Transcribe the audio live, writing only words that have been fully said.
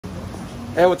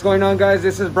Hey, what's going on, guys?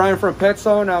 This is Brian from Pet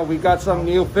Zone. We got some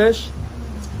new fish.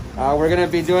 We're gonna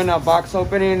be doing a box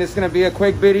opening. It's gonna be a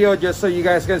quick video just so you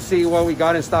guys can see what we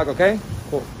got in stock. Okay,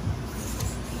 cool.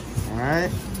 All right,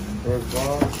 first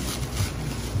box.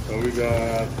 So we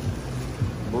got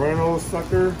Bueno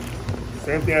sucker,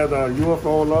 same thing as the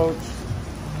UFO loach.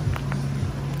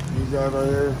 These guys right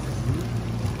here.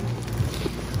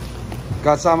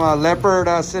 Got some leopard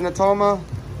cinetoma,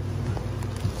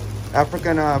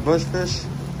 African bushfish.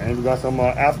 And we got some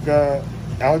Africa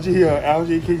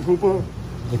algae King Koopa.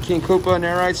 The King Koopa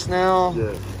Nerite snail.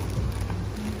 Yeah.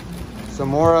 Some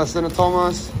more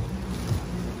cinetomas.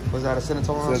 Was that a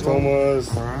cinetoma?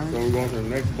 Cinetomas. All right. So we're going to the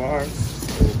next box.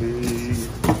 It'll be.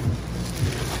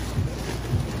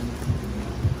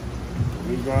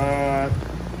 We got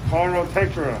Carno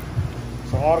Tetra.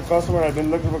 So all the customers have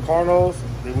been looking for Carnos.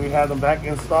 Then we have them back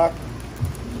in stock.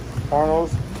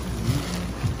 Carnos.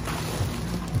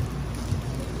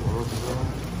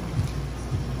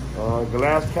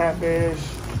 Glass catfish.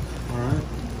 All right.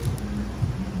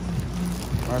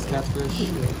 Glass catfish.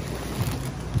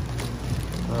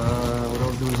 What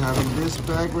else do we have in this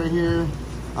bag right here?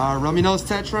 Rummy nose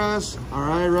tetras. All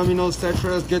right, rummy nose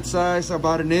tetras, good size,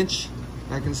 about an inch.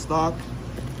 Back in stock.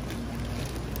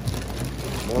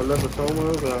 More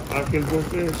leopardomas, African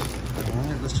bushfish. All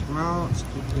right, let's check them out. Let's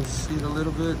keep this seat a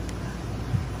little bit.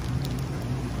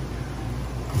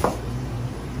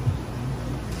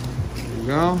 There you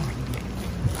go.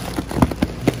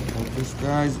 This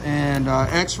guys, and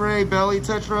X-ray belly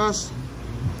tetras.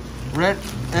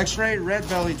 X-ray red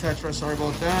belly tetra. Sorry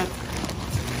about that.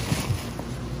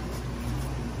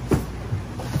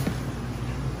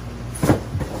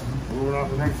 Moving on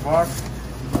to the next box.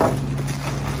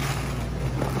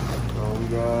 So we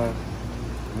got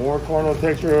more Carno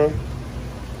Tetra.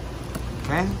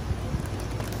 Okay.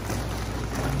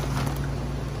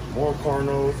 More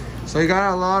Carnos. So you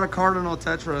got a lot of cardinal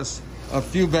tetras. A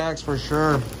few bags for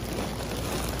sure.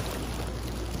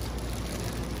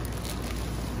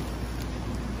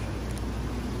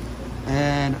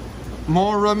 And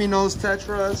more rummy nose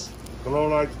tetras. Glow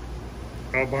light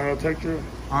albino Tetra.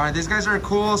 All right, these guys are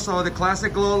cool. So the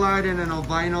classic glow light and an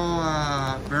albino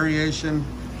variation.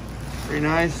 Very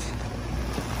nice.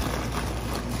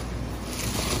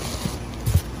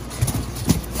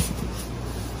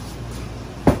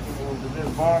 Into this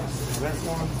box, next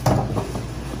one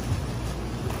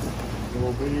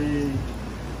will be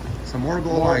Some more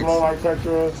glow lights. Glow light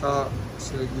Tetra.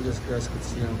 So you guys could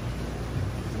see them.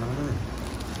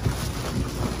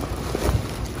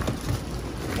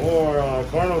 More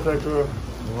Carno Tetra.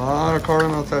 A lot of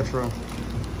cardinal tetra.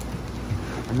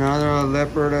 Another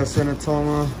leopard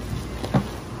cinetoma.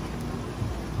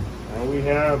 And we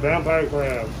have vampire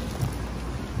crabs.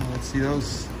 Let's see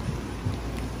those.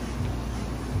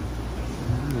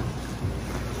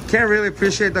 Can't really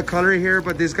appreciate the color here,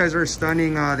 but these guys are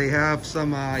stunning. They have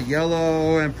some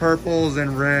yellow and purples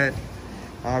and red.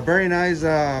 Very nice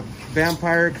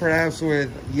vampire crabs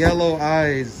with yellow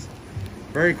eyes.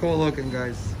 Very cool looking,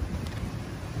 guys.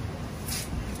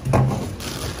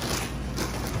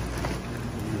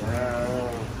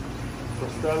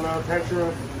 Stella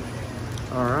Tetra.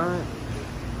 All right.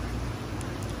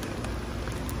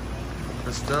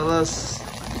 Castellas.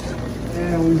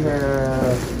 And we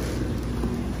have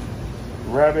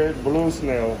rabbit blue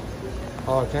snail.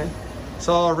 Okay.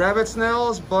 So rabbit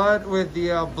snails, but with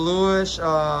the bluish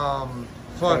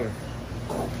foot.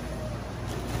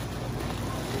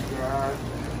 We got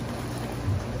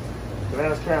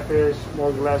glass catfish,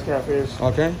 more glass catfish.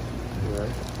 Okay. Yeah.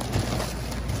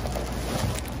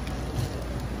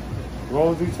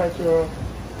 Rosy Tetra.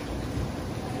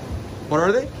 What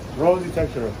are they? Rosy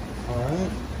Tetra. All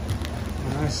right.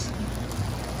 Nice.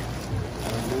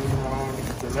 And moving on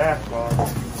to the last box.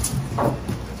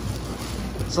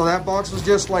 So that box was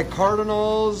just like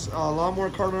cardinals, a lot more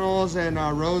cardinals, and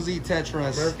rosy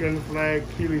tetras. American flag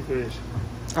killifish.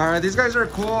 All right, these guys are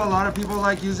cool. A lot of people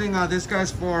like using these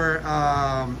guys for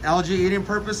algae eating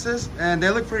purposes, and they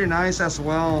look pretty nice as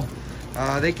well.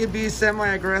 They could be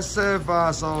semi-aggressive,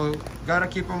 so gotta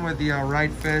keep them with the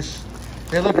right fish.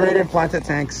 They look great in planted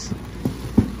tanks.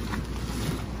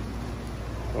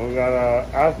 So we got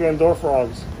African door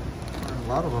frogs. A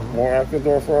lot of them. More African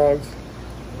door frogs.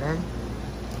 Okay.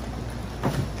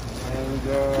 And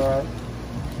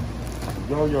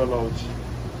yo-yo loach.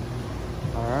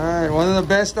 All right, one of the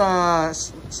best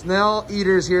snail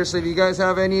eaters here. So if you guys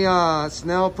have any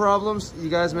snail problems, you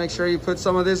guys make sure you put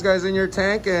some of these guys in your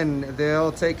tank and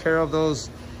they'll take care of those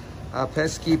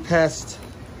pesky pests.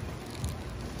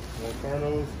 More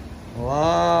Carnos. A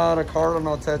lot of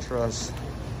cardinal tetras.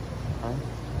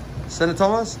 San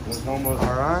Thomas? San Thomas.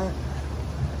 All right.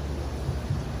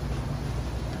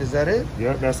 Is that it?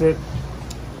 Yep, that's it.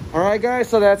 All right, guys,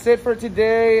 so that's it for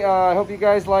today. I hope you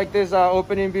guys like this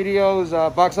opening videos,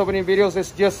 box opening videos.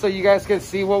 It's just so you guys can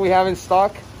see what we have in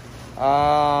stock.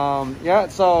 Yeah,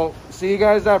 so see you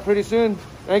guys pretty soon.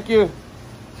 Thank you.